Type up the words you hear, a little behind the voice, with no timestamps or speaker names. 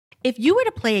If you were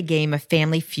to play a game of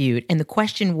Family Feud and the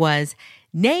question was,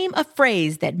 name a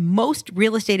phrase that most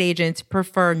real estate agents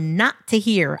prefer not to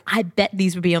hear, I bet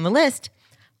these would be on the list.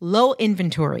 Low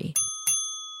inventory,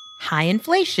 high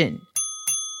inflation,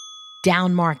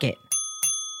 down market,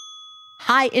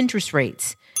 high interest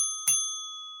rates.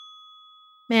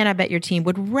 Man, I bet your team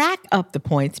would rack up the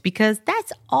points because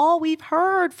that's all we've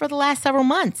heard for the last several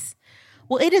months.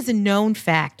 Well, it is a known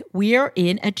fact we are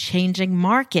in a changing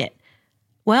market.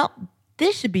 Well,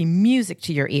 this should be music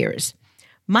to your ears.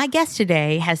 My guest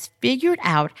today has figured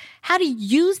out how to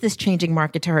use this changing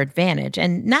market to her advantage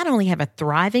and not only have a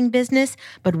thriving business,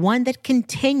 but one that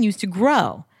continues to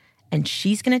grow. And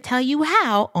she's going to tell you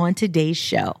how on today's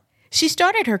show. She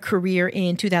started her career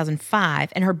in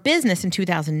 2005 and her business in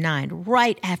 2009,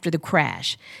 right after the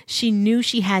crash. She knew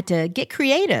she had to get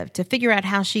creative to figure out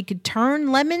how she could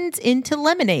turn lemons into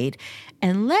lemonade.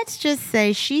 And let's just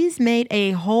say she's made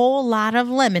a whole lot of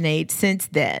lemonade since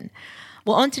then.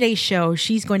 Well, on today's show,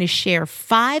 she's going to share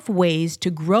 5 ways to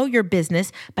grow your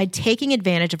business by taking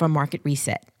advantage of a market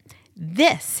reset.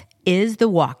 This is The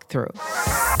Walkthrough.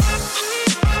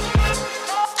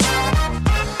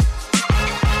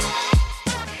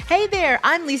 Hey there,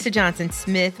 I'm Lisa Johnson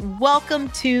Smith. Welcome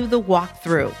to The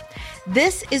Walkthrough.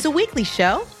 This is a weekly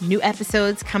show. New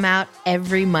episodes come out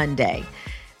every Monday.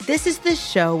 This is the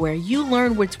show where you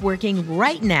learn what's working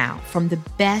right now from the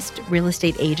best real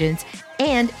estate agents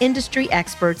and industry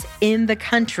experts in the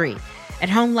country. At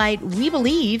HomeLight, we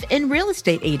believe in real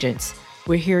estate agents.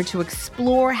 We're here to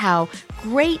explore how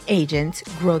great agents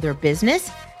grow their business,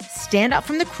 stand out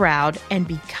from the crowd, and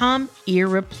become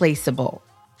irreplaceable.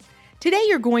 Today,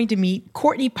 you're going to meet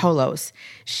Courtney Poulos.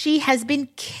 She has been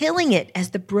killing it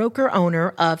as the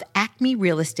broker-owner of Acme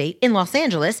Real Estate in Los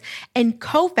Angeles and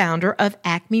co-founder of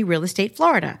Acme Real Estate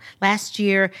Florida. Last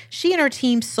year, she and her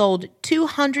team sold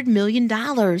 $200 million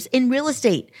in real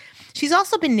estate. She's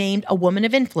also been named a Woman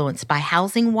of Influence by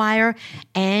Housing Wire,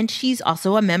 and she's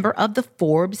also a member of the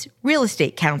Forbes Real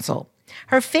Estate Council.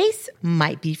 Her face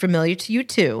might be familiar to you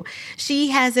too. She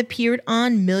has appeared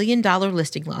on $1 Million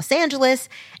Listing Los Angeles,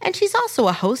 and she's also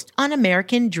a host on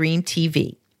American Dream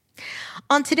TV.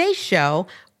 On today's show,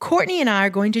 Courtney and I are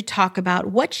going to talk about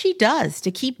what she does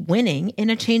to keep winning in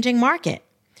a changing market,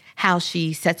 how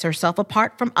she sets herself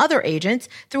apart from other agents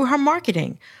through her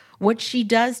marketing, what she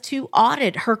does to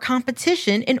audit her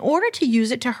competition in order to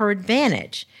use it to her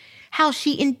advantage, how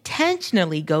she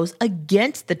intentionally goes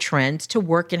against the trends to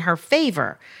work in her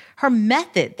favor, her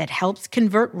method that helps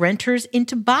convert renters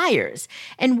into buyers,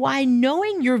 and why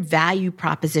knowing your value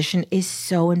proposition is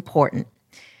so important.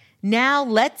 Now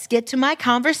let's get to my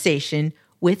conversation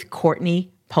with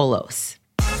Courtney Poulos.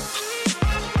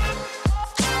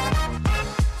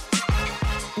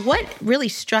 What really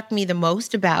struck me the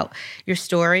most about your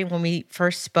story when we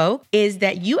first spoke is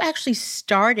that you actually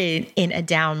started in a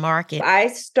down market. I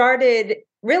started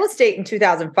real estate in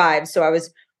 2005. So I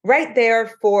was right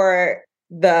there for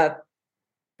the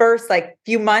first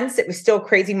few months. It was still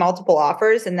crazy multiple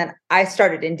offers. And then I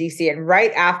started in DC. And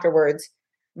right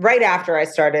after I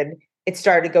started, it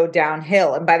started to go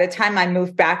downhill. And by the time I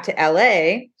moved back to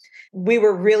LA, we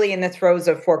were really in the throes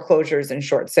of foreclosures and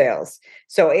short sales.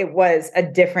 So it was a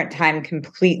different time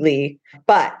completely.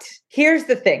 But here's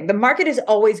the thing. The market is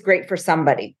always great for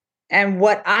somebody. And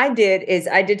what I did is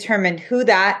I determined who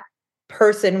that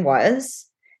person was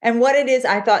and what it is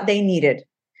I thought they needed.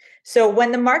 So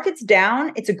when the market's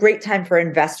down, it's a great time for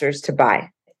investors to buy.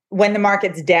 When the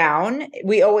market's down,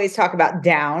 we always talk about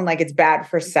down like it's bad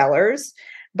for sellers.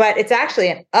 But it's actually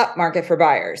an up market for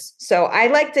buyers. So I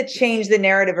like to change the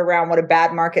narrative around what a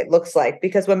bad market looks like,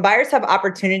 because when buyers have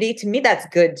opportunity, to me, that's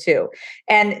good too.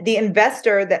 And the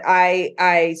investor that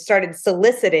I started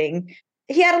soliciting,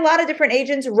 he had a lot of different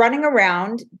agents running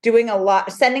around, doing a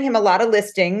lot, sending him a lot of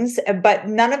listings, but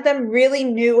none of them really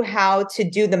knew how to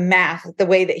do the math the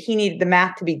way that he needed the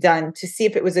math to be done to see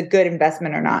if it was a good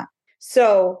investment or not.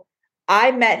 So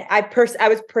I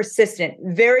was persistent,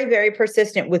 very, very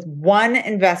persistent with one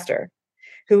investor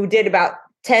who did about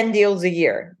 10 deals a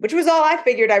year, which was all I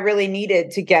figured I really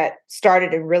needed to get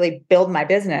started and really build my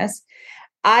business.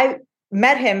 I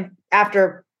met him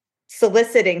after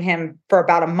soliciting him for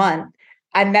about a month.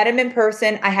 I met him in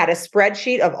person. I had a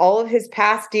spreadsheet of all of his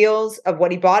past deals, of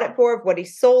what he bought it for, of what he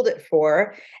sold it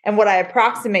for, and what I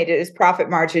approximated his profit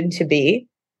margin to be.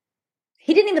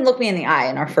 He didn't even look me in the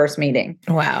eye in our first meeting.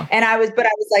 Wow. And I was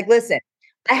like, listen,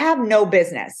 I have no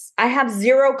business. I have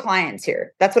 0 clients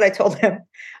here. That's what I told him.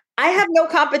 I have no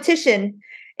competition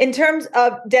in terms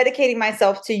of dedicating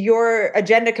myself to your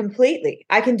agenda completely.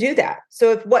 I can do that.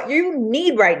 So if what you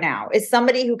need right now is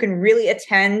somebody who can really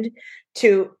attend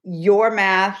to your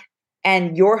math,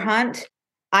 and your hunt,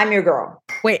 I'm your girl.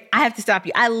 Wait, I have to stop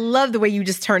you. I love the way you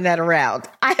just turned that around.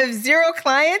 I have 0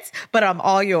 clients, but I'm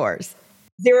all yours.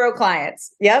 0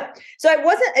 clients. Yep. So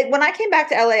when I came back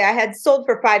to LA, I had sold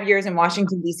for 5 years in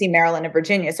Washington, DC, Maryland, and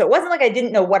Virginia. So it wasn't like I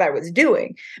didn't know what I was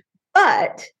doing,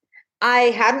 but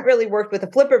I hadn't really worked with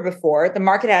a flipper before. The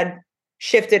market had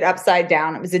shifted upside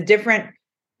down. It was a different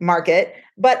market,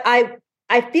 but I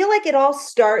feel like it all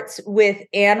starts with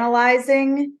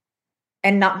analyzing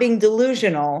and not being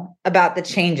delusional about the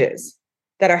changes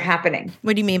that are happening.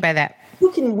 What do you mean by that?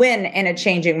 Who can win in a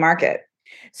changing market?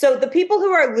 So the people who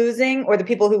are losing or the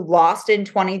people who lost in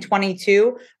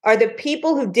 2022 are the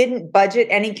people who didn't budget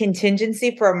any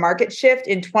contingency for a market shift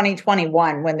in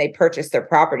 2021 when they purchased their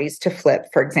properties to flip,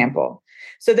 for example.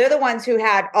 So they're the ones who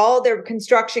had all their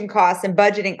construction costs and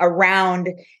budgeting around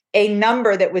a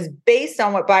number that was based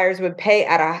on what buyers would pay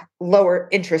at a lower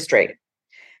interest rate.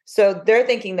 So they're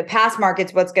thinking the past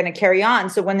market's what's going to carry on.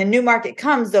 So when the new market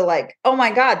comes, they're like, oh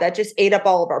my God, that just ate up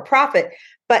all of our profit.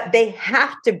 But they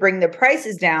have to bring the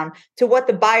prices down to what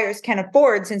the buyers can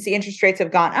afford since the interest rates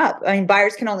have gone up. I mean,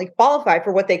 buyers can only qualify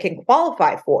for what they can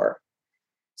qualify for.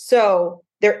 So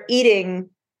they're eating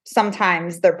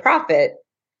sometimes their profit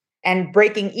and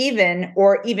breaking even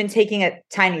or even taking a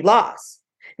tiny loss.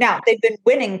 Now, they've been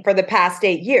winning for the past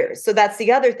 8 years. So that's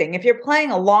the other thing. If you're playing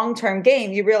a long-term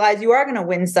game, you realize you are going to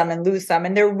win some and lose some.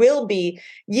 And there will be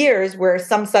years where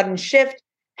some sudden shift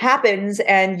happens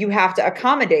and you have to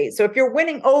accommodate. So if you're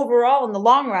winning overall in the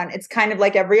long run, it's kind of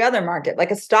like every other market, like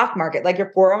a stock market, like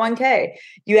your 401k.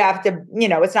 You have to,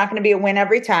 it's not going to be a win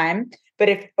every time. But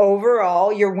if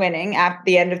overall you're winning at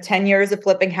the end of 10 years of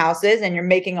flipping houses and you're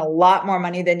making a lot more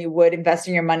money than you would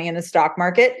investing your money in the stock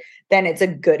market, then it's a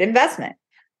good investment.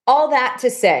 All that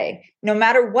to say, no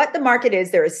matter what the market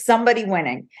is, there is somebody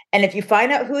winning. And if you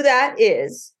find out who that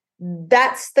is,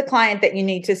 that's the client that you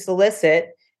need to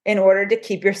solicit in order to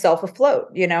keep yourself afloat,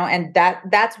 and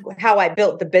that's how I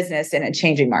built the business in a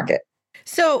changing market.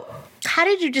 So how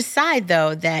did you decide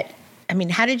though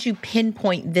how did you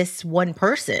pinpoint this one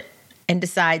person and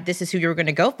decide this is who you were going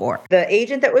to go for? The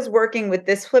agent that was working with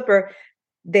this flipper,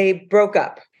 they broke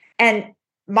up. And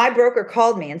my broker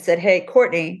called me and said, hey,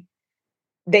 Courtney,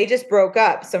 they just broke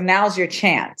up. So now's your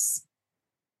chance.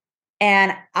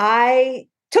 And I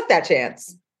took that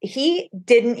chance. He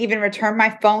didn't even return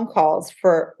my phone calls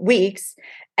for weeks.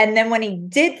 And then when he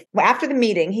did, after the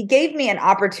meeting, he gave me an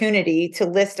opportunity to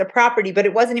list a property, but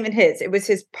it wasn't even his. It was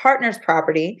his partner's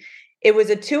property. It was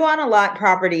a 2-on-a-lot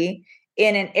property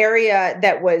in an area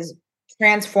that was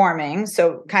transforming,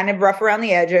 so kind of rough around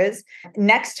the edges,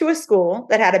 next to a school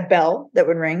that had a bell that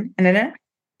would ring. And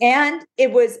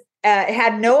it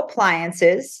had no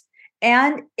appliances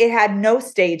and it had no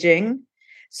staging.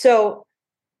 So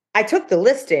I took the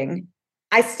listing,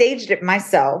 I staged it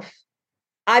myself.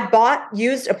 I bought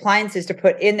used appliances to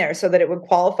put in there so that it would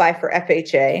qualify for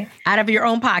FHA. Out of your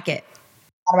own pocket?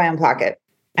 Out of my own pocket.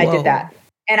 Whoa. I did that.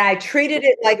 And I treated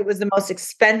it like it was the most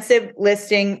expensive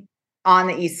listing on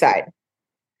the East Side.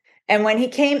 And when he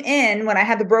came in, when I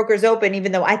had the brokers open,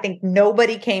 even though I think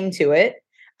nobody came to it,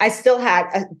 I still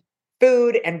had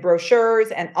food and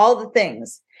brochures and all the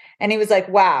things. And he was like,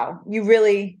 wow, you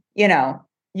really,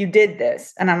 you did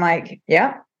this. And I'm like,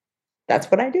 yeah,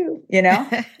 that's what I do,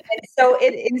 And so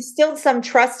it instilled some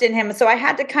trust in him. So I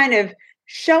had to kind of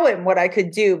show him what I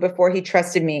could do before he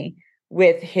trusted me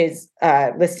with his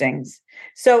listings.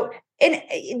 So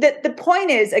the point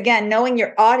is, again, knowing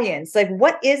your audience, like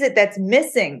what is it that's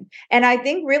missing? And I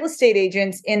think real estate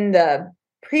agents in the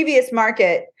previous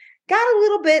market got a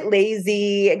little bit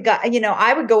lazy.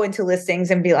 I would go into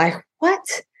listings and be like, what?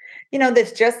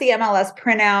 There's just the MLS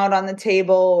printout on the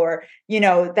table, or,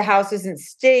 the house isn't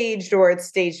staged, or it's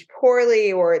staged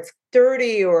poorly, or it's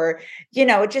dirty, or,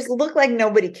 it just looked like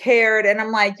nobody cared. And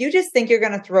I'm like, you just think you're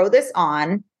going to throw this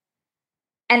on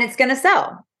and it's going to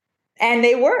sell. And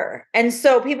they were. And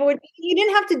so you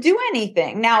didn't have to do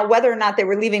anything. Now, whether or not they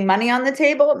were leaving money on the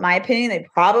table, in my opinion, they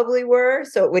probably were.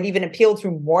 So it would even appeal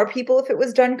to more people if it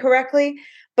was done correctly,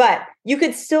 but you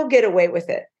could still get away with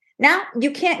it. Now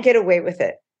you can't get away with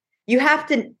it. You have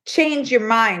to change your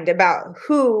mind about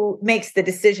who makes the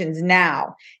decisions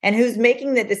now, and who's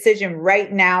making the decision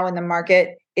right now in the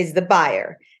market is the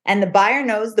buyer. And the buyer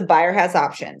knows the buyer has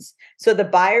options. So the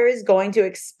buyer is going to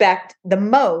expect the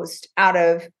most out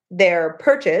of their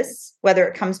purchase, whether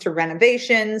it comes to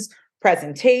renovations,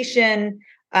 presentation,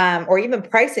 or even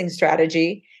pricing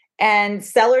strategy. And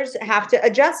sellers have to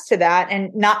adjust to that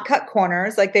and not cut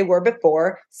corners like they were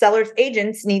before. Sellers'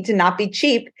 agents need to not be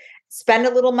cheap. Spend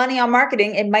a little money on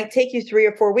marketing. It might take you 3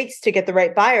 or 4 weeks to get the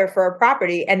right buyer for a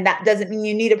property. And that doesn't mean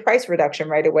you need a price reduction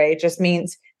right away. It just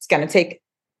means it's going to take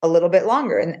a little bit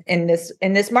longer in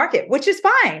this market, which is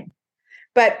fine.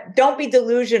 But don't be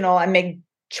delusional and make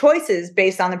choices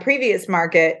based on the previous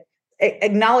market.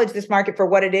 Acknowledge this market for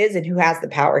what it is and who has the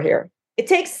power here. It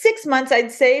takes 6 months,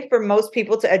 I'd say, for most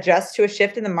people to adjust to a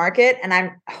shift in the market. And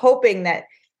I'm hoping that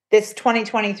this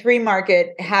 2023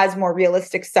 market has more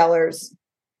realistic sellers,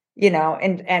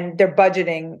 and their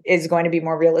budgeting is going to be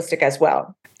more realistic as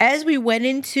well. As we went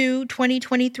into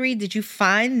 2023, did you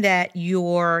find that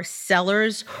your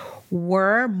sellers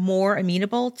were more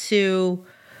amenable to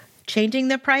changing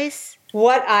the price?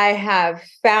 What I have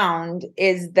found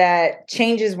is that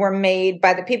changes were made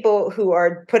by the people who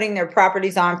are putting their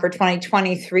properties on for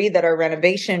 2023 that are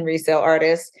renovation resale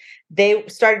artists. They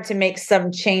started to make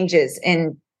some changes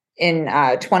in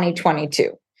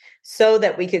 2022 so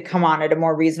that we could come on at a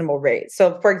more reasonable rate.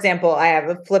 So, for example, I have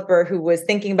a flipper who was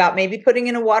thinking about maybe putting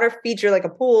in a water feature like a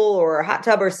pool or a hot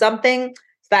tub or something.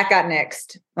 That got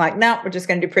nixed. I'm like, no, we're just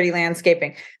going to do pretty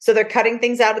landscaping. So they're cutting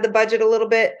things out of the budget a little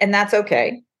bit, and that's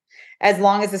okay, as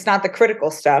long as it's not the critical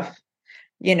stuff,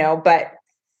 but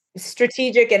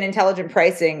strategic and intelligent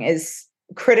pricing is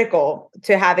critical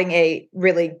to having a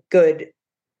really good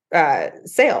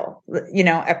sale,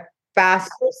 a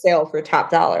fast sale for top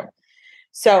dollar.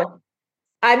 So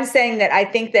I'm saying that I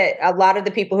think that a lot of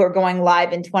the people who are going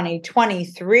live in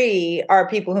 2023 are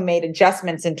people who made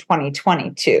adjustments in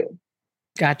 2022.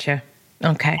 Gotcha.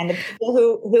 Okay. And the people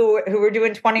who were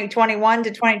doing 2021 to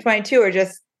 2022 are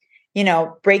just,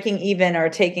 breaking even or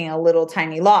taking a little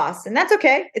tiny loss. And that's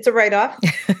okay. It's a write-off.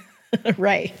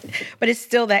 Right. But it's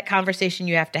still that conversation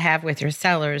you have to have with your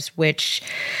sellers, which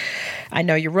I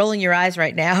know you're rolling your eyes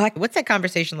right now. What's that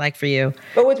conversation like for you?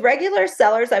 But with regular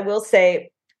sellers, I will say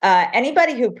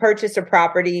anybody who purchased a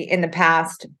property in the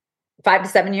past 5 to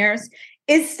 7 years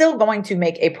is still going to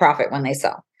make a profit when they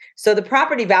sell. So the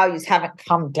property values haven't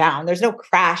come down. There's no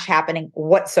crash happening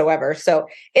whatsoever. So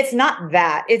it's not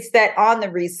that. It's that on the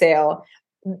resale,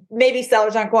 maybe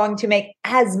sellers aren't going to make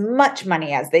as much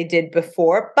money as they did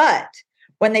before, but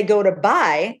when they go to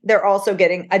buy, they're also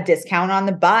getting a discount on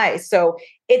the buy. So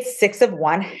it's 6 of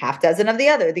one, half dozen of the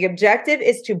other. The objective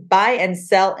is to buy and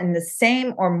sell in the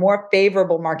same or more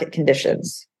favorable market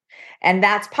conditions. And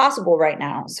that's possible right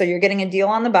now. So you're getting a deal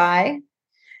on the buy.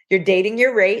 You're dating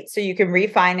your rate so you can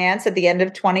refinance at the end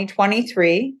of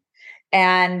 2023,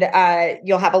 and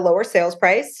you'll have a lower sales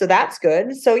price. So that's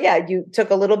good. So yeah, you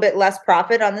took a little bit less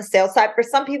profit on the sales side. For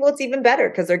some people, it's even better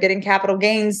because they're getting capital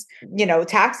gains,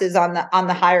 taxes on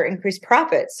the higher increased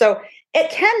profit. So it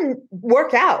can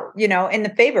work out, in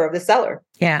the favor of the seller.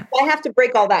 Yeah. I have to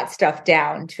break all that stuff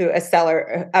down to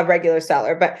a regular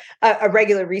seller, but a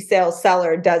regular resale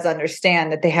seller does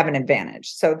understand that they have an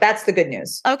advantage. So that's the good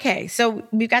news. Okay. So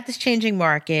we've got this changing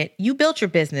market. You built your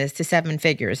business to 7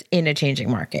 figures in a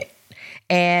changing market.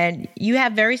 And you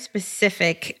have very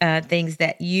specific things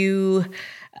that you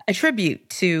attribute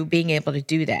to being able to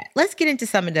do that. Let's get into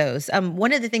some of those.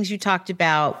 One of the things you talked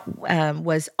about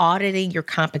was auditing your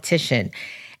competition.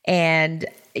 And,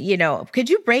 could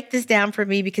you break this down for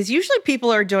me? Because usually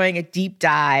people are doing a deep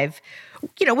dive,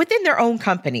 within their own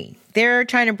company. They're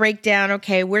trying to break down,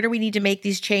 okay, where do we need to make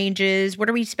these changes? What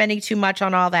are we spending too much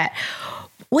on all that?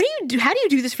 What do you do? How do you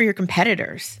do this for your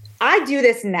competitors? I do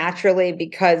this naturally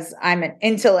because I'm an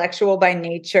intellectual by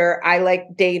nature. I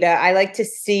like data. I like to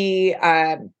see,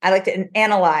 I like to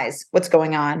analyze what's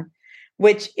going on,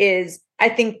 which is, I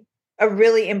think, a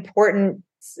really important,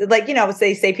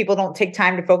 they say people don't take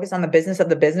time to focus on the business of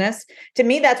the business. To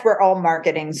me, that's where all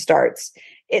marketing starts.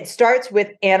 It starts with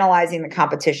analyzing the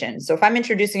competition. So if I'm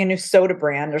introducing a new soda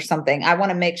brand or something, I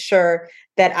want to make sure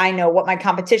that I know what my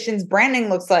competition's branding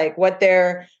looks like, what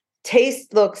their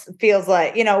taste feels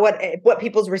like, what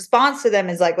people's response to them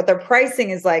is like, what their pricing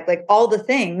is like all the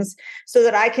things, so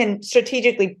that I can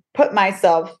strategically put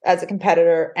myself as a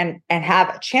competitor and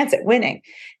have a chance at winning.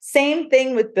 Same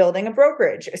thing with building a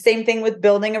brokerage, same thing with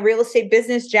building a real estate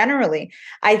business generally.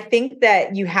 I think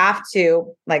that you have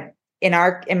to, like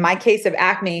in my case of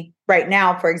Acme right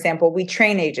now, for example, we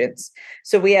train agents.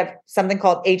 So we have something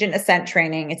called Agent Ascent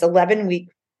Training. It's 11-week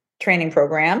training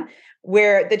program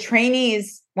where the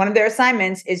trainees, one of their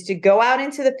assignments is to go out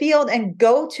into the field and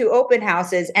go to open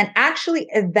houses and actually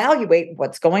evaluate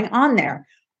what's going on there.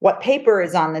 What paper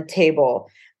is on the table?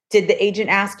 Did the agent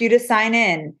ask you to sign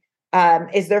in?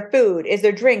 Is there food? Is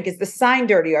there drink? Is the sign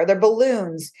dirty? Are there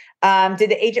balloons? Did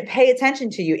the agent pay attention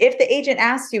to you? If the agent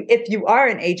asks you if you are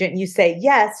an agent, you say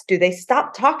yes. Do they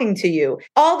stop talking to you?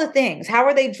 All the things. How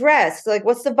are they dressed? Like,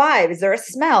 what's the vibe? Is there a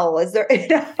smell? Is there,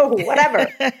 whatever.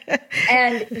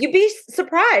 And you'd be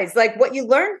surprised, like what you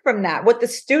learn from that, what the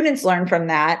students learn from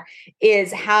that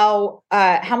is how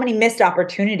many missed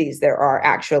opportunities there are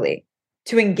actually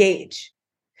to engage.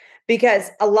 Because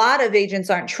a lot of agents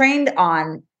aren't trained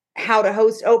on how to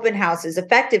host open houses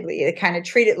effectively. They kind of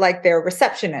treat it like they're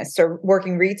receptionists or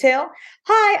working retail.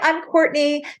 Hi, I'm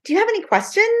Courtney. Do you have any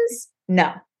questions?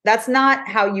 No, that's not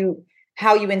how you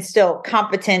instill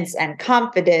competence and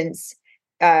confidence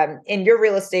in your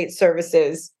real estate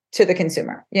services to the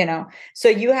consumer, So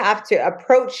you have to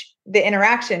approach the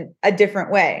interaction a different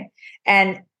way.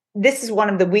 And this is one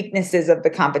of the weaknesses of the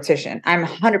competition. I'm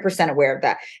 100% aware of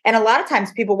that. And a lot of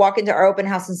times people walk into our open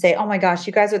house and say, oh my gosh,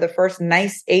 you guys are the first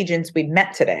nice agents we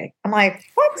met today. I'm like,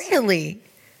 what? Really?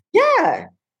 Yeah.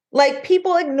 Like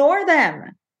people ignore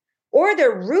them or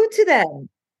they're rude to them,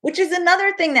 which is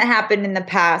another thing that happened in the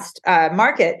past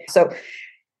market. So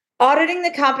auditing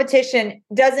the competition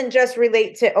doesn't just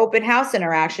relate to open house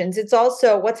interactions. It's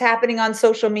also what's happening on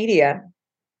social media.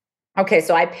 Okay,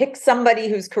 so I pick somebody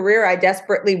whose career I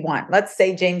desperately want. Let's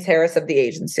say James Harris of the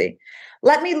agency.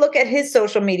 Let me look at his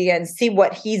social media and see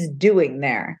what he's doing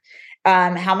there.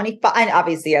 How many, and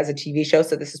obviously as a TV show,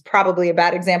 so this is probably a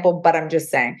bad example, but I'm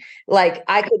just saying, like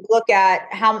I could look at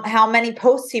how many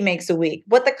posts he makes a week,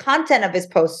 what the content of his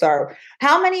posts are,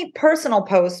 how many personal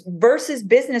posts versus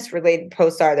business related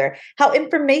posts are there, how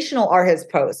informational are his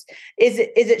posts, is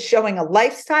it showing a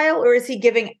lifestyle or is he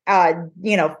giving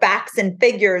facts and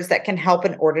figures that can help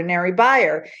an ordinary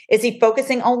buyer? Is he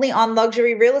focusing only on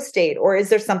luxury real estate or is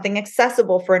there something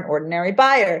accessible for an ordinary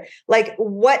buyer? Like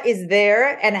what is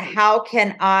there and how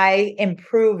can I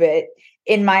improve it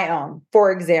in my own? For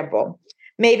example,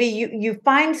 maybe you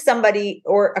find somebody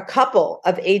or a couple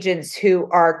of agents who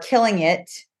are killing it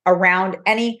around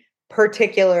any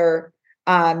particular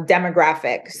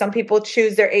demographic. Some people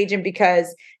choose their agent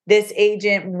because this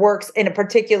agent works in a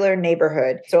particular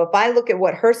neighborhood. So if I look at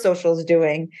what her social is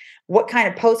doing, what kind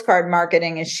of postcard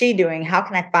marketing is she doing? How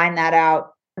can I find that out?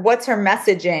 What's her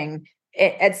messaging,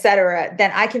 et cetera?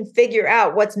 Then I can figure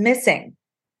out what's missing.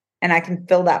 And I can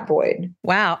fill that void.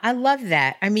 Wow. I love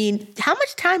that. I mean, how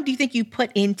much time do you think you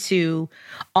put into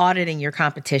auditing your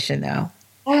competition though?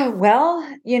 Oh, well,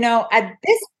 at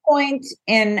this point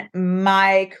in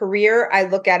my career, I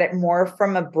look at it more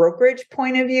from a brokerage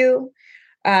point of view.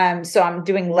 So I'm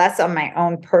doing less on my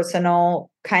own personal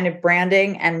kind of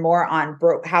branding and more on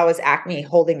how is Acme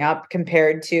holding up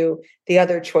compared to the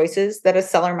other choices that a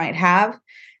seller might have.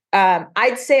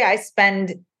 I'd say I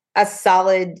spend a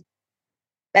solid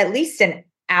at least an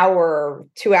hour,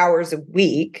 2 hours a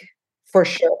week for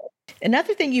sure.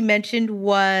 Another thing you mentioned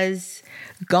was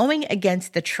going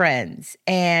against the trends.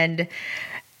 And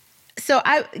so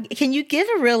can you give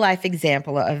a real life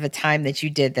example of a time that you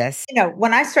did this?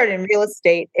 When I started in real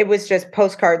estate, it was just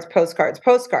postcards.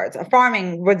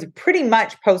 Farming was pretty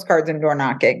much postcards and door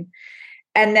knocking.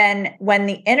 And then when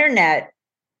the internet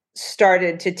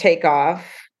started to take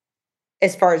off,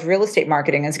 as far as real estate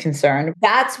marketing is concerned,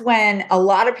 that's when a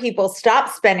lot of people stopped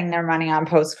spending their money on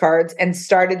postcards and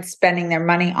started spending their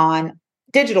money on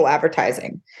digital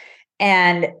advertising.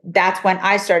 And that's when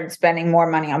I started spending more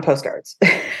money on postcards.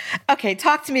 Okay,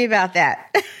 talk to me about that.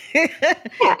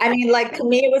 Yeah, I mean, like to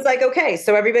me, it was like, okay,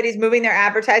 so everybody's moving their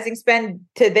advertising spend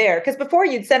to there. Because before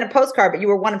you'd send a postcard, but you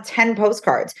were one of 10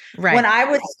 postcards. Right. When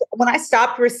I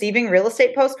stopped receiving real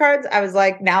estate postcards, I was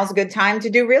like, now's a good time to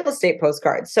do real estate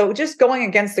postcards. So just going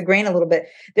against the grain a little bit.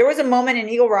 There was a moment in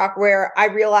Eagle Rock where I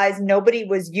realized nobody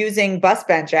was using bus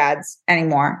bench ads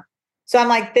anymore. So I'm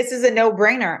like, this is a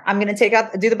no-brainer. I'm going to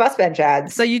do the bus bench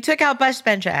ads. So you took out bus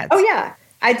bench ads? Oh yeah,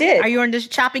 I did. Are you on the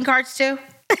shopping carts too?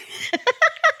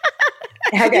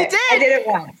 Okay, you did. I did it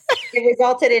once. It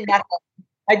resulted in nothing.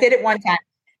 I did it one time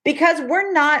because we're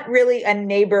not really a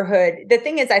neighborhood. The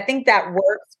thing is, I think that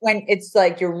works when it's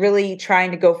like you're really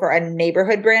trying to go for a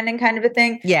neighborhood branding kind of a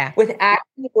thing. Yeah. With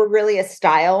Acme, we're really a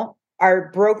style.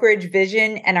 Our brokerage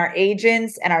vision and our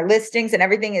agents and our listings and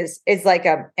everything is like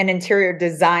an interior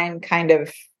design kind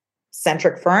of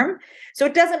centric firm. So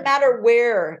it doesn't matter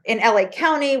where in LA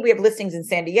County, we have listings in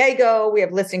San Diego, we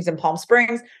have listings in Palm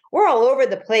Springs. We're all over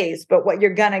the place, but what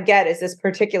you're going to get is this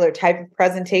particular type of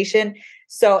presentation.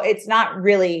 So it's not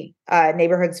really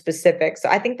neighborhood specific. So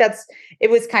I think it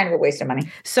was kind of a waste of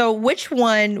money. So which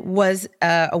one was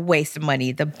a waste of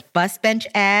money? The bus bench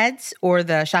ads or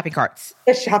the shopping carts?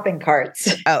 The shopping carts.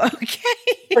 Oh, okay.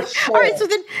 For sure. All right.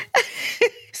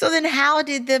 So then how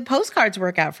did the postcards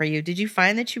work out for you? Did you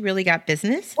find that you really got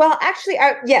business? Well, actually,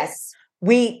 yes,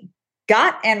 we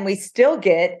got and we still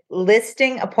get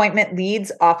listing appointment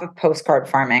leads off of postcard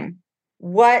farming.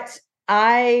 What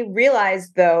I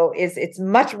realized though is it's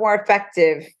much more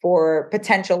effective for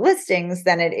potential listings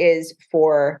than it is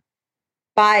for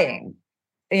buying,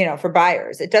 for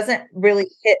buyers. It doesn't really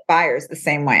hit buyers the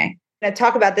same way. I'll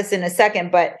talk about this in a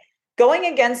second, but going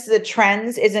against the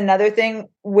trends is another thing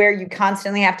where you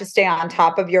constantly have to stay on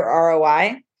top of your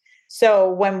ROI.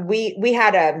 So when we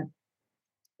had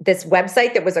this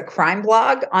website that was a crime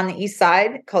blog on the East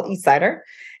Side called East Sider,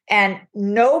 and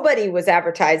nobody was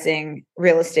advertising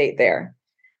real estate there,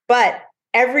 but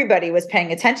everybody was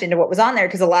paying attention to what was on there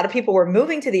because a lot of people were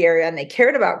moving to the area and they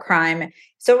cared about crime.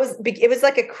 So it was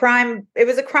like a crime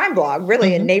blog,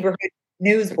 really, a neighborhood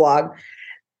news blog.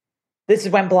 This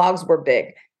is when blogs were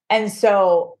big. And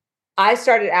so I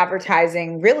started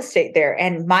advertising real estate there,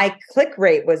 and my click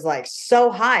rate was like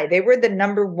so high. They were the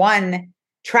number one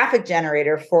traffic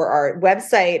generator for our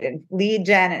website and lead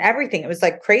gen and everything. It was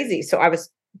like crazy. So I was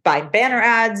buying banner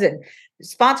ads and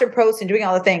sponsored posts and doing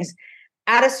all the things.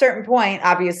 At a certain point,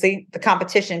 obviously, the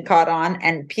competition caught on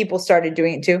and people started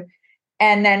doing it too.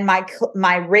 And then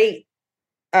my rate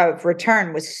of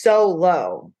return was so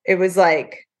low. It was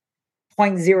like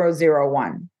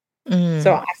 0.001.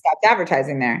 So I stopped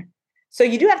advertising there. So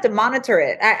you do have to monitor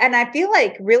it. And I feel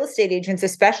like real estate agents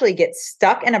especially get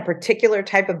stuck in a particular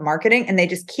type of marketing and they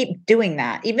just keep doing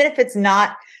that, even if it's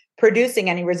not producing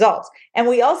any results. And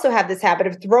we also have this habit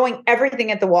of throwing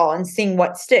everything at the wall and seeing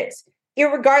what sticks,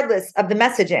 irregardless of the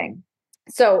messaging.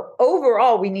 So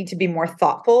overall, we need to be more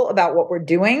thoughtful about what we're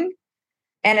doing.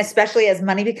 And especially as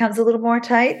money becomes a little more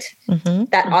tight,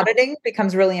 that auditing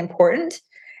becomes really important.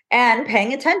 And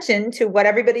paying attention to what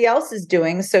everybody else is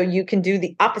doing so you can do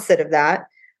the opposite of that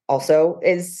also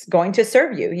is going to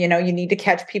serve you. You need to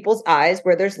catch people's eyes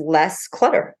where there's less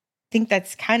clutter. I think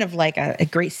that's kind of like a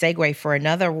great segue for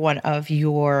another one of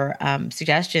your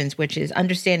suggestions, which is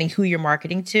understanding who you're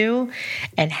marketing to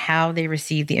and how they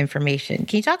receive the information.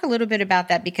 Can you talk a little bit about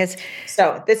that?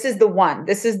 So this is the one.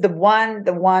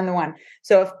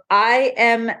 So if I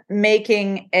am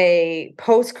making a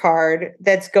postcard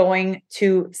that's going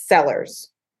to sellers,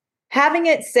 having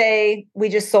it say, we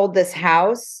just sold this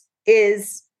house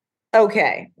is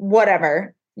okay,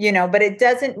 whatever. But it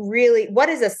doesn't really, what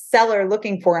is a seller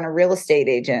looking for in a real estate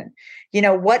agent?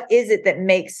 What is it that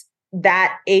makes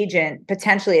that agent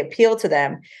potentially appeal to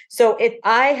them? So if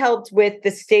I helped with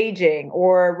the staging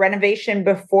or renovation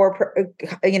before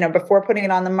putting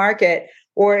it on the market,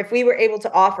 or if we were able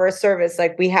to offer a service,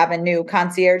 like we have a new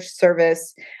concierge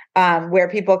service where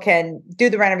people can do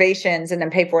the renovations and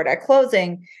then pay for it at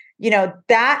closing,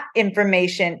 that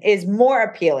information is more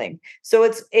appealing.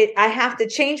 So I have to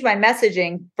change my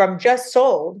messaging from just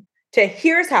sold to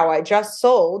here's how I just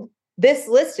sold this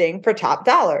listing for top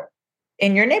dollar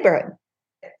in your neighborhood.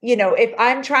 If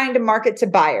I'm trying to market to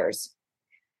buyers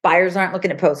aren't looking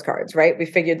at postcards, right? We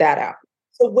figured that out.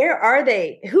 So where are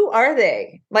they? Who are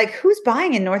they? Like, who's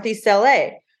buying in Northeast LA?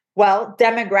 Well,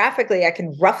 demographically, I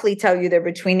can roughly tell you they're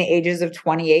between the ages of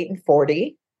 28 and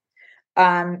 40.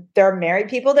 There are married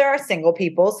people, there are single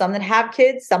people, some that have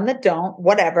kids, some that don't,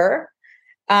 whatever.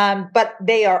 But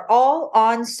they are all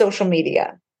on social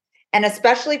media. And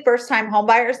especially first-time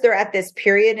homebuyers, they're at this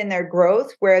period in their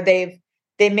growth where they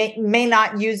may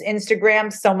not use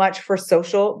Instagram so much for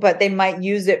social, but they might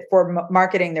use it for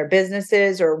marketing their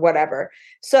businesses or whatever.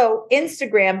 So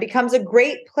Instagram becomes a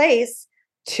great place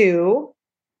to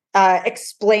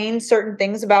explain certain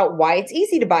things about why it's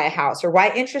easy to buy a house or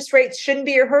why interest rates shouldn't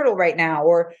be your hurdle right now,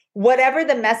 or whatever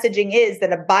the messaging is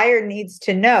that a buyer needs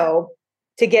to know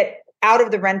to get out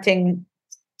of the renting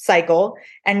cycle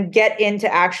and get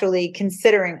into actually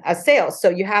considering a sale. So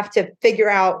you have to figure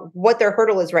out what their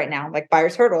hurdle is right now, like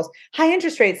buyers' hurdles. High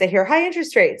interest rates, they hear high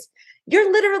interest rates.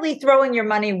 You're literally throwing your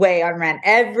money away on rent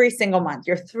every single month.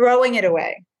 You're throwing it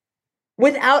away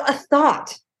without a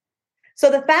thought. So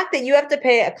the fact that you have to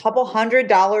pay a couple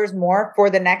 $100 more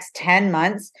for the next 10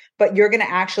 months, but you're going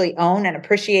to actually own an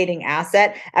appreciating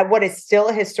asset at what is still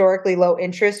a historically low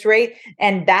interest rate,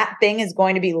 and that thing is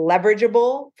going to be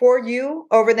leverageable for you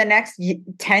over the next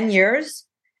 10 years,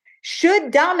 should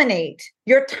dominate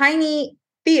your tiny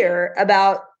fear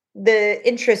about the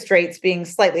interest rates being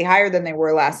slightly higher than they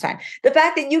were last time. The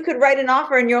fact that you could write an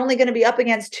offer and you're only going to be up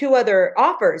against 2 other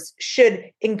offers should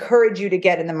encourage you to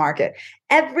get in the market.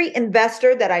 Every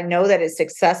investor that I know that is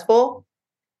successful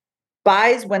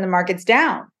buys when the market's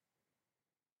down,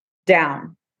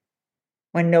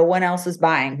 when no one else is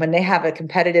buying, when they have a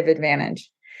competitive advantage.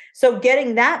 So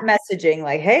getting that messaging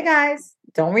like, hey guys,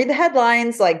 don't read the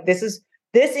headlines. Like this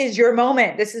is your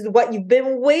moment. This is what you've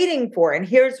been waiting for. And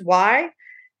here's why.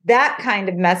 That kind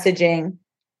of messaging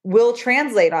will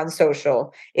translate on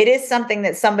social. It is something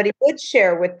that somebody would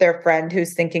share with their friend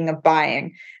who's thinking of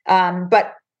buying.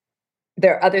 But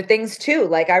there are other things too.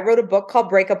 Like I wrote a book called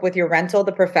Break Up with Your Rental,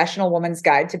 The Professional Woman's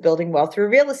Guide to Building Wealth Through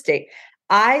Real Estate.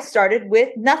 I started with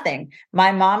nothing.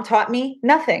 My mom taught me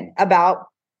nothing about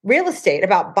real estate,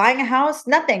 about buying a house,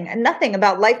 nothing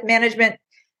about life management,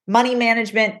 money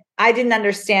management. I didn't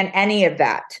understand any of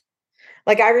that.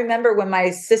 Like I remember when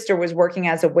my sister was working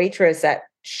as a waitress at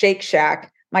Shake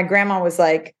Shack, my grandma was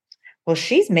like, well,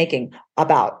 she's making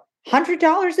about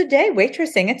 $100 a day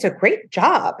waitressing. It's a great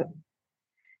job.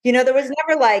 There was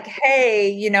never like,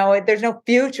 hey, there's no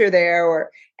future there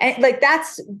and like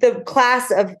that's the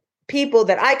class of people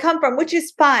that I come from, which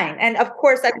is fine. And of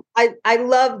course, I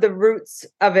love the roots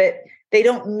of it. They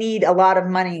don't need a lot of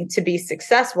money to be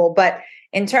successful. But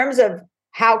in terms of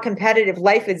how competitive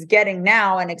life is getting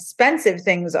now and expensive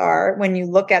things are, when you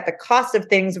look at the cost of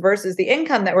things versus the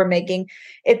income that we're making,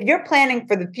 if you're planning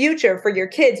for the future for your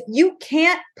kids, you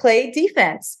can't play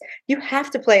defense. You have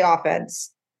to play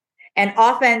offense. And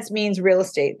offense means real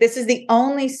estate. This is the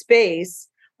only space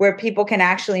where people can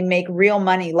actually make real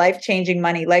money, life-changing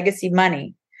money, legacy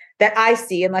money that I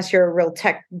see, unless you're a real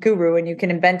tech guru and you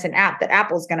can invent an app that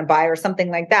Apple's going to buy or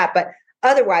something like that. But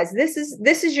otherwise, this is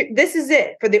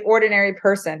it for the ordinary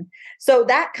person. So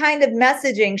that kind of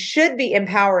messaging should be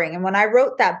empowering. And when I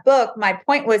wrote that book, my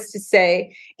point was to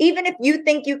say, even if you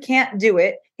think you can't do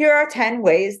it, here are 10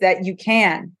 ways that you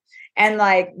can. And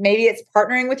like, maybe it's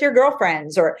partnering with your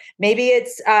girlfriends, or maybe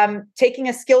it's taking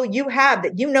a skill you have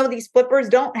that these flippers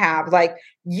don't have. Like,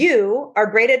 you are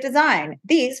great at design.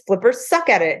 These flippers suck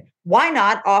at it. Why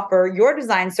not offer your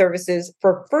design services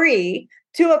for free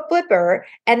to a flipper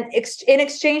and in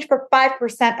exchange for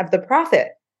 5% of the profit?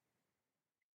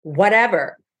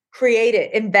 Whatever. Create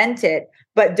it, invent it,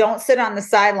 but don't sit on the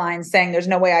sidelines saying there's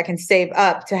no way I can save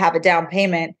up to have a down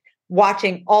payment,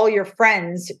 watching all your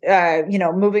friends,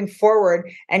 moving forward,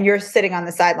 and you're sitting on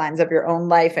the sidelines of your own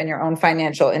life and your own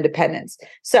financial independence.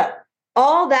 So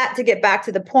all that to get back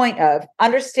to the point of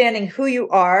understanding who you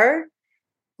are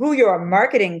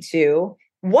marketing to,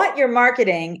 what you're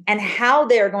marketing, and how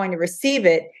they're going to receive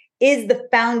it is the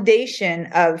foundation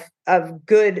of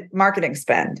good marketing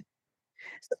spend.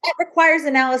 So that requires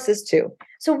analysis too.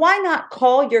 So why not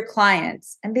call your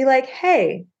clients and be like,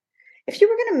 hey, if you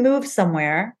were going to move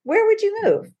somewhere, where would you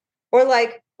move? Or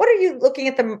like, what are you looking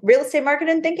at the real estate market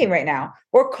and thinking right now?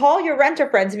 Or call your renter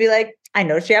friends and be like, I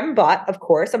noticed you haven't bought. Of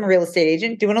course, I'm a real estate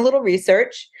agent doing a little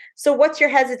research. So what's your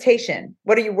hesitation?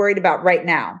 What are you worried about right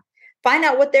now? Find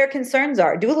out what their concerns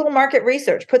are. Do a little market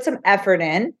research, put some effort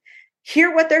in,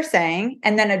 hear what they're saying,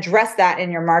 and then address that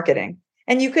in your marketing.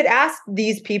 And you could ask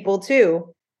these people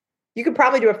too. You could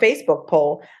probably do a Facebook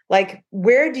poll. Like,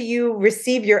 where do you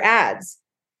receive your ads?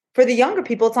 For the younger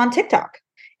people, it's on TikTok.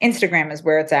 Instagram is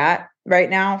where it's at right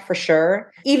now, for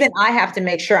sure. Even I have to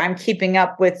make sure I'm keeping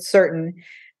up with certain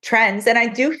trends. And I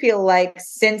do feel like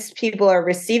since people are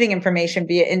receiving information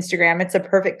via Instagram, it's a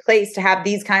perfect place to have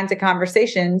these kinds of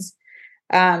conversations,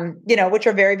 which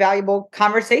are very valuable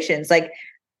conversations. Like,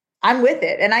 I'm with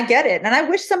it and I get it. And I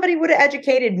wish somebody would have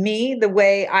educated me the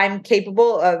way I'm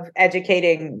capable of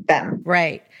educating them.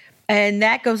 Right. And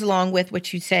that goes along with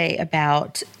what you say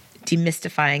about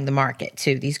demystifying the market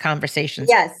too, these conversations.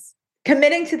 Yes.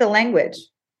 Committing to the language.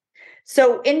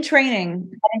 So in training,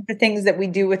 one of the things that we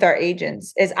do with our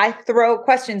agents is I throw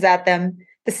questions at them,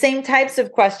 the same types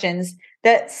of questions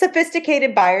that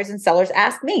sophisticated buyers and sellers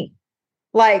ask me.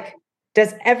 Like,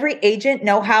 does every agent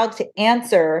know how to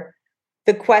answer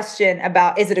the question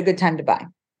about, is it a good time to buy?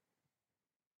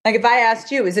 Like, if I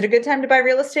asked you, is it a good time to buy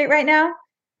real estate right now?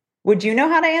 Would you know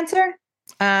how to answer?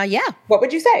 Yeah. What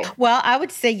would you say? Well, I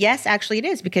would say yes, actually it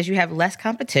is, because you have less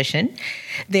competition.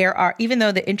 Even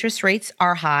though the interest rates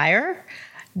are higher,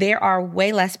 there are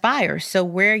way less buyers. So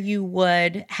where you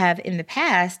would have in the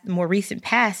past, the more recent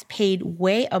past, paid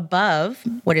way above,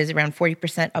 what is around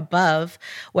 40% above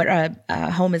what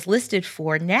a home is listed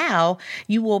for, now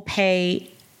you will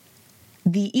pay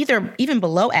even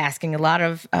below asking. A lot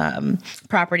of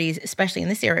properties, especially in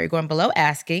this area, are going below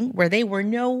asking, where they were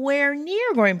nowhere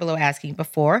near going below asking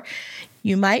before.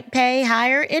 You might pay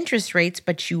higher interest rates,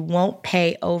 but you won't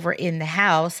pay over in the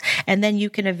house, and then you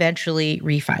can eventually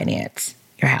refinance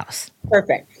your house.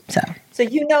 Perfect. So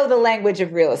you know the language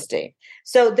of real estate.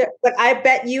 But I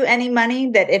bet you any money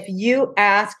that if you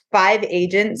ask 5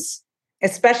 agents,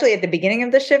 especially at the beginning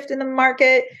of the shift in the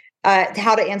market,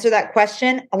 how to answer that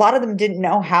question, a lot of them didn't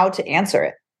know how to answer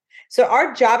it. So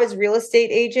our job as real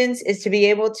estate agents is to be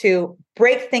able to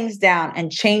break things down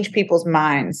and change people's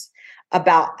minds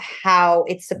about how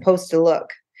it's supposed to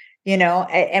look,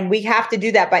 and we have to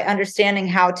do that by understanding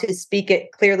how to speak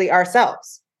it clearly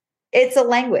ourselves. It's a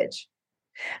language.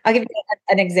 I'll give you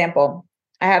an example.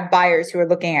 I have buyers who are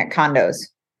looking at condos,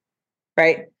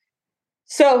 right?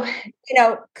 So,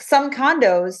 some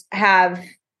condos have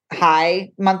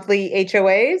high monthly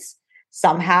HOAs,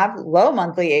 some have low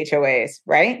monthly HOAs,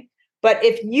 right? But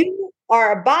if you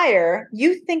are a buyer,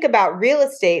 you think about real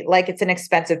estate like it's an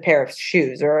expensive pair of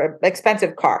shoes or an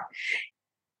expensive car.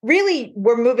 Really,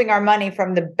 we're moving our money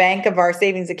from the bank of our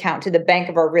savings account to the bank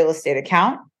of our real estate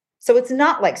account. So it's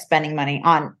not like spending money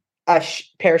on a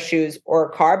pair of shoes or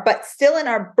a car, but still in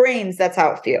our brains, that's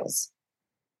how it feels.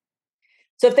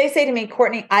 So if they say to me,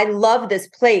 Courtney, I love this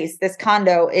place, this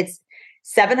condo, it's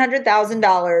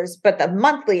 $700,000, but the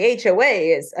monthly HOA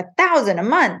is $1,000 a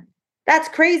month. That's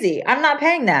crazy. I'm not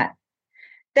paying that.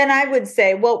 Then I would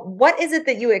say, well, what is it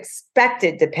that you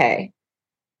expected to pay?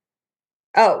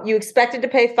 Oh, you expected to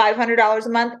pay $500 a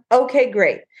month? Okay,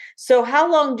 great. So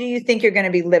how long do you think you're going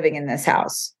to be living in this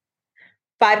house?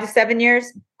 5 to 7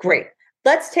 years? Great.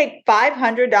 Let's take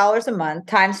 $500 a month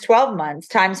times 12 months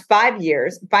times 5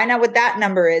 years, find out what that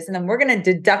number is, and then we're going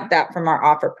to deduct that from our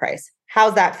offer price.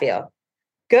 How's that feel?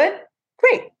 Good?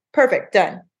 Great. Perfect.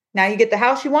 Done. Now you get the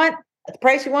house you want at the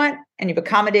price you want, and you've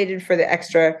accommodated for the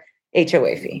extra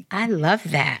HOA fee. I love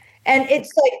that. And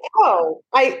it's like, oh,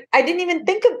 I didn't even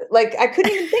think of like I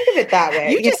couldn't even think of it that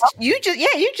way.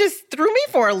 You just threw me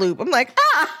for a loop. I'm like,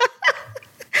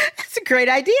 that's a great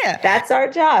idea. That's our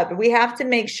job. We have to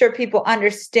make sure people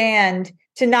understand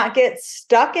to not get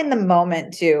stuck in the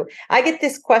moment too. I get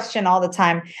this question all the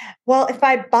time. Well, if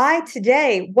I buy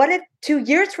today, what if 2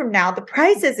 years from now, the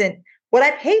price isn't what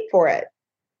I paid for it?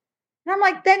 And I'm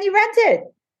like, then you rent it.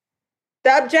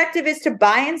 The objective is to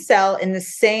buy and sell in the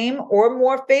same or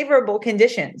more favorable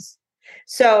conditions.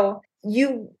 So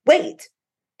you wait,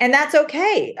 and that's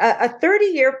okay. A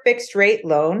 30-year fixed rate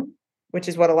loan, which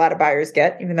is what a lot of buyers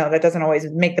get, even though that doesn't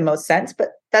always make the most sense, but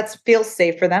that feels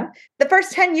safe for them. The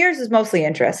first 10 years is mostly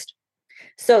interest.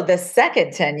 So the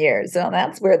second 10 years,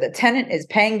 that's where the tenant is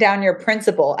paying down your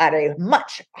principal at a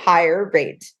much higher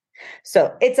rate.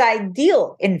 So it's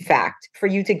ideal, in fact, for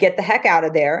you to get the heck out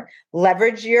of there,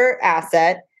 leverage your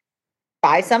asset,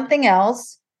 buy something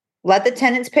else, let the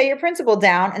tenants pay your principal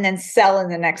down, and then sell in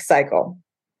the next cycle.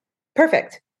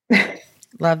 Perfect.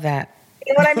 Love that.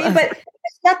 You know what I mean? But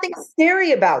there's nothing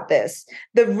scary about this.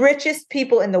 The richest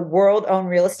people in the world own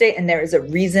real estate, and there is a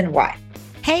reason why.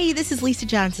 Hey, this is Lisa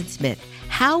Johnson Smith.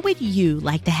 How would you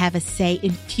like to have a say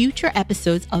in future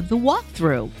episodes of The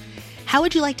Walkthrough? How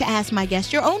would you like to ask my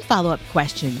guests your own follow-up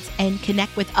questions and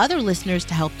connect with other listeners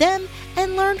to help them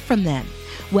and learn from them?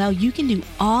 Well, you can do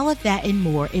all of that and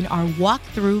more in our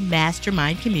Walkthrough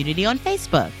Mastermind community on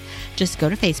Facebook. Just go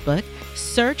to Facebook,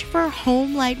 search for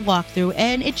Homelight Walkthrough,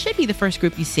 and it should be the first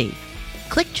group you see.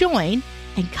 Click join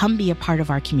and come be a part of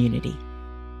our community.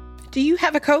 Do you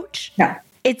have a coach? No.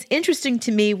 It's interesting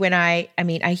to me when I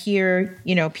hear,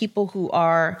 people who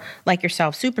are like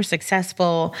yourself, super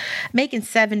successful, making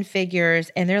 7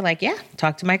 figures, and they're like, yeah,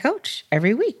 talk to my coach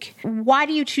every week. Why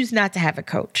do you choose not to have a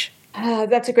coach?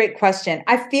 That's a great question.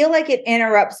 I feel like it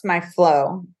interrupts my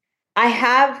flow. I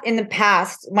have in the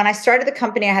past, when I started the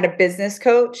company, I had a business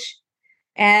coach,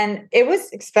 and it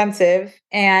was expensive.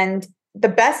 And the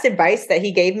best advice that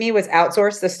he gave me was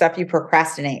outsource the stuff you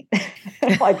procrastinate.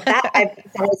 Like that, I've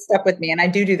always stuck with me. And I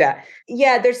do that.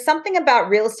 Yeah, there's something about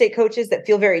real estate coaches that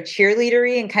feel very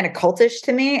cheerleadery and kind of cultish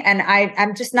to me. And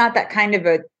I'm just not that kind of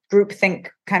a groupthink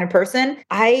kind of person.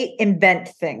 I invent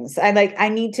things. I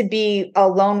need to be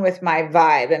alone with my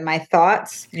vibe and my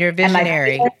thoughts. You're a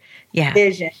visionary. Yeah.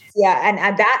 Vision. Yeah.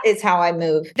 And that is how I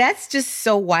move. That's just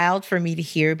so wild for me to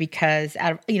hear because,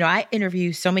 I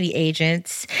interview so many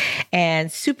agents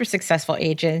and super successful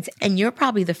agents, and you're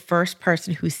probably the first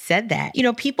person who said that.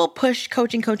 People push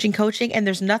coaching, and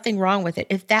there's nothing wrong with it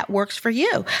if that works for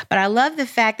you. But I love the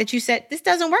fact that you said this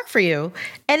doesn't work for you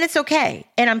and it's okay.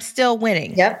 And I'm still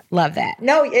winning. Yep. Love that.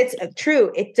 No, it's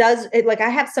true. It does. I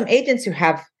have some agents who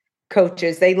have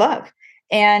coaches they love,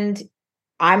 and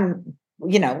I'm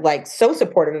so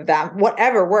supportive of that.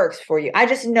 Whatever works for you. I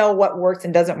just know what works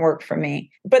and doesn't work for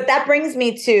me. But that brings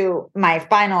me to my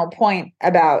final point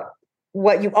about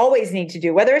what you always need to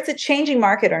do, whether it's a changing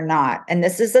market or not. And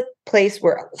this is a place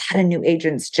where a lot of new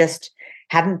agents just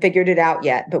haven't figured it out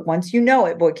yet. But once you know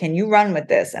it, boy, can you run with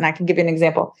this? And I can give you an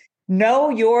example. Know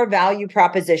your value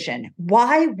proposition.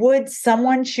 Why would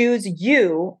someone choose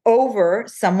you over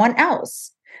someone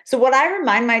else? So what I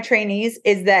remind my trainees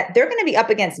is that they're going to be up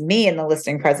against me in the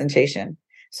listing presentation.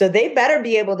 So they better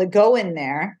be able to go in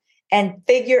there and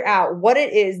figure out what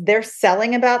it is they're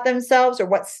selling about themselves, or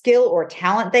what skill or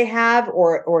talent they have,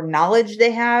 or knowledge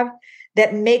they have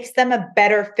that makes them a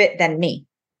better fit than me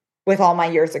with all my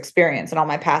years experience and all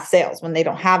my past sales, when they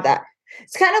don't have that.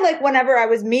 It's kind of like whenever I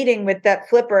was meeting with that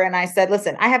flipper and I said,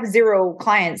 listen, I have 0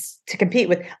 clients to compete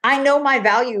with. I know my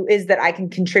value is that I can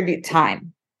contribute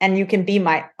time, and you can be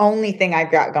my only thing I've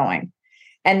got going.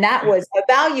 And that was a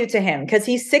value to him, because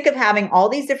he's sick of having all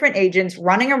these different agents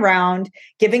running around,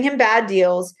 giving him bad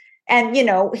deals. And,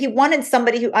 he wanted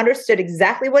somebody who understood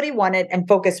exactly what he wanted and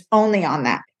focused only on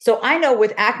that. So I know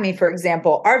with Acme, for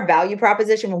example, our value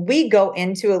proposition, when we go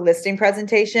into a listing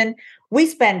presentation, we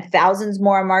spend thousands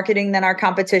more on marketing than our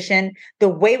competition. The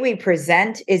way we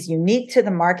present is unique to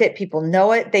the market. People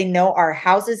know it. They know our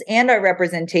houses and our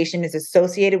representation is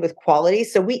associated with quality.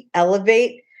 So we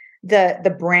elevate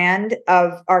the brand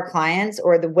of our clients,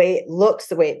 or the way it looks,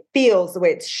 the way it feels, the way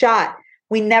it's shot.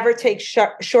 We never take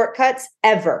shortcuts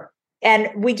ever. And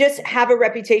we just have a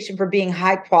reputation for being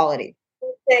high quality.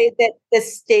 Say that the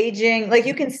staging, like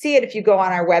you can see it if you go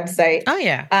on our website. Oh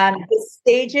yeah. The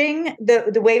staging,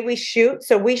 the way we shoot.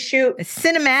 So we shoot. It's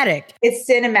cinematic.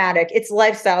 It's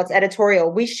lifestyle. It's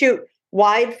editorial. We shoot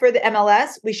wide for the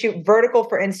MLS. We shoot vertical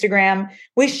for Instagram.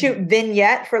 We shoot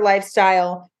vignette for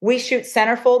lifestyle. We shoot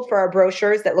centerfold for our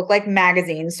brochures that look like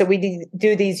magazines. So we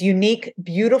do these unique,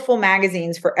 beautiful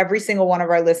magazines for every single one of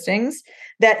our listings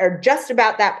that are just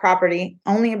about that property,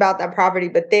 only about that property,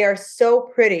 but they are so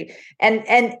pretty. And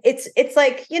it's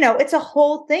like, it's a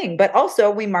whole thing, but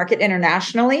also we market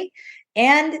internationally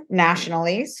and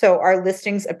nationally. So our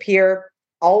listings appear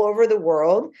all over the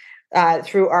world.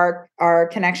 Through our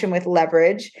connection with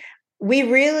Leverage. We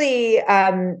really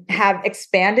have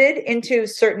expanded into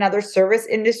certain other service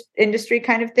industry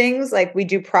kind of things. Like we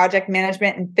do project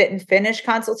management and fit and finish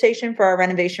consultation for our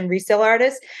renovation resale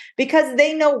artists, because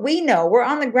we know we're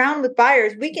on the ground with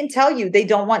buyers. We can tell you they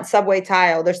don't want Subway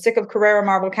tile. They're sick of Carrera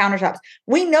marble countertops.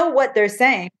 We know what they're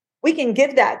saying. We can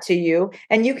give that to you,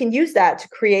 and you can use that to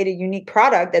create a unique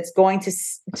product that's going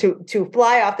to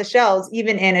fly off the shelves,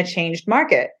 even in a changed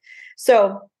market.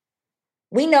 So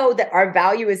we know that our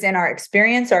value is in our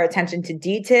experience, our attention to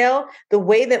detail, the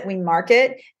way that we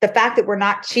market, the fact that we're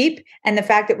not cheap, and the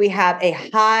fact that we have a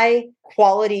high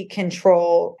quality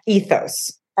control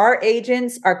ethos. Our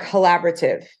agents are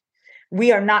collaborative.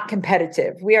 We are not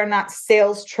competitive. We are not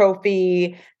sales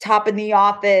trophy, top in the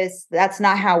office. That's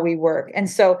not how we work. And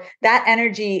so that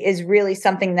energy is really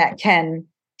something that can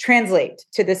translate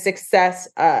to the success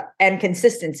and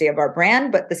consistency of our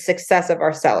brand, but the success of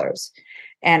our sellers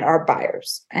and our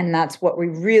buyers. And that's what we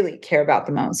really care about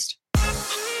the most.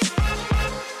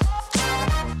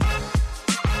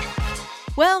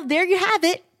 Well, there you have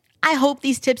it. I hope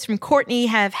these tips from Courtney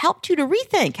have helped you to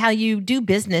rethink how you do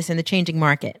business in the changing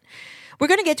market. We're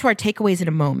going to get to our takeaways in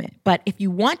a moment, but if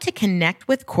you want to connect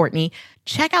with Courtney,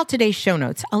 check out today's show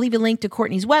notes. I'll leave a link to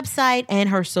Courtney's website and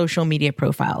her social media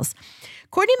profiles.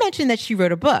 Courtney mentioned that she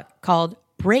wrote a book called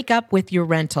Break Up With Your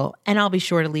Rental, and I'll be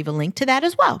sure to leave a link to that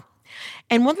as well.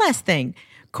 And one last thing,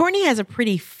 Courtney has a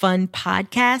pretty fun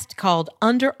podcast called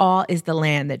Under Awe is the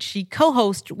Land that she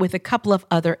co-hosts with a couple of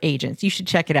other agents. You should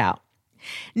check it out.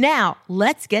 Now,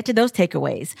 let's get to those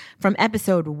takeaways from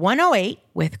episode 108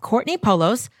 with Courtney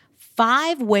Polos,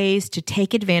 5 ways to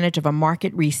take advantage of a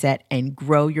market reset and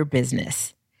grow your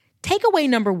business. Takeaway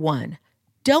number 1.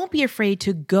 Don't be afraid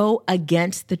to go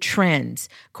against the trends.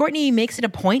 Courtney makes it a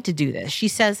point to do this. She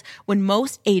says when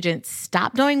most agents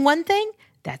stop doing one thing,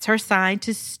 that's her sign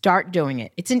to start doing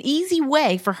it. It's an easy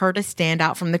way for her to stand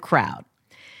out from the crowd.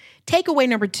 Takeaway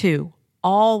number 2,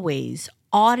 always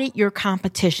audit your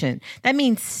competition. That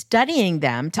means studying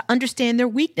them to understand their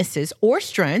weaknesses or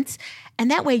strengths.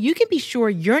 And that way you can be sure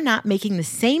you're not making the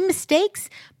same mistakes,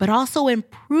 but also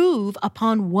improve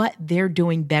upon what they're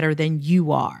doing better than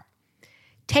you are.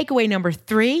 Takeaway number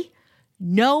 3,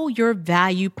 know your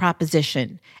value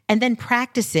proposition and then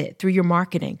practice it through your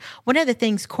marketing. One of the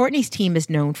things Courtney's team is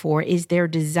known for is their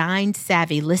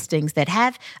design-savvy listings that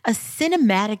have a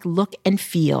cinematic look and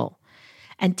feel.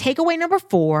 And takeaway number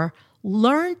 4,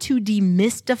 learn to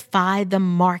demystify the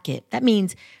market. That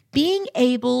means being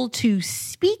able to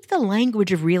speak the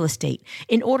language of real estate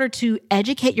in order to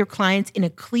educate your clients in a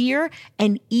clear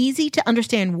and easy to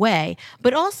understand way,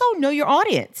 but also know your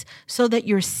audience so that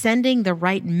you're sending the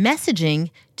right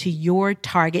messaging to your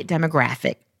target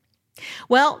demographic.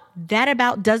 Well, that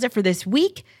about does it for this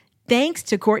week. Thanks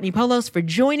to Courtney Polos for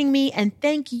joining me, and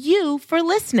thank you for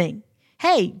listening.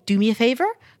 Hey, do me a favor.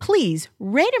 Please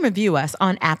rate and review us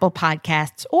on Apple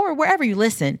Podcasts or wherever you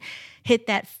listen. Hit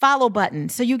that follow button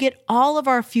so you get all of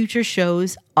our future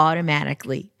shows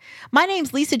automatically. My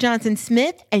name's Lisa Johnson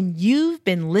Smith, and you've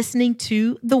been listening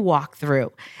to The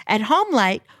Walkthrough. At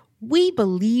HomeLight, we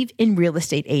believe in real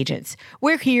estate agents.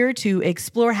 We're here to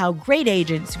explore how great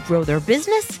agents grow their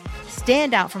business,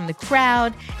 stand out from the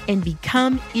crowd, and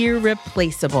become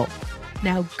irreplaceable.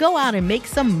 Now go out and make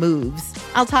some moves.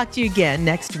 I'll talk to you again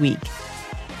next week.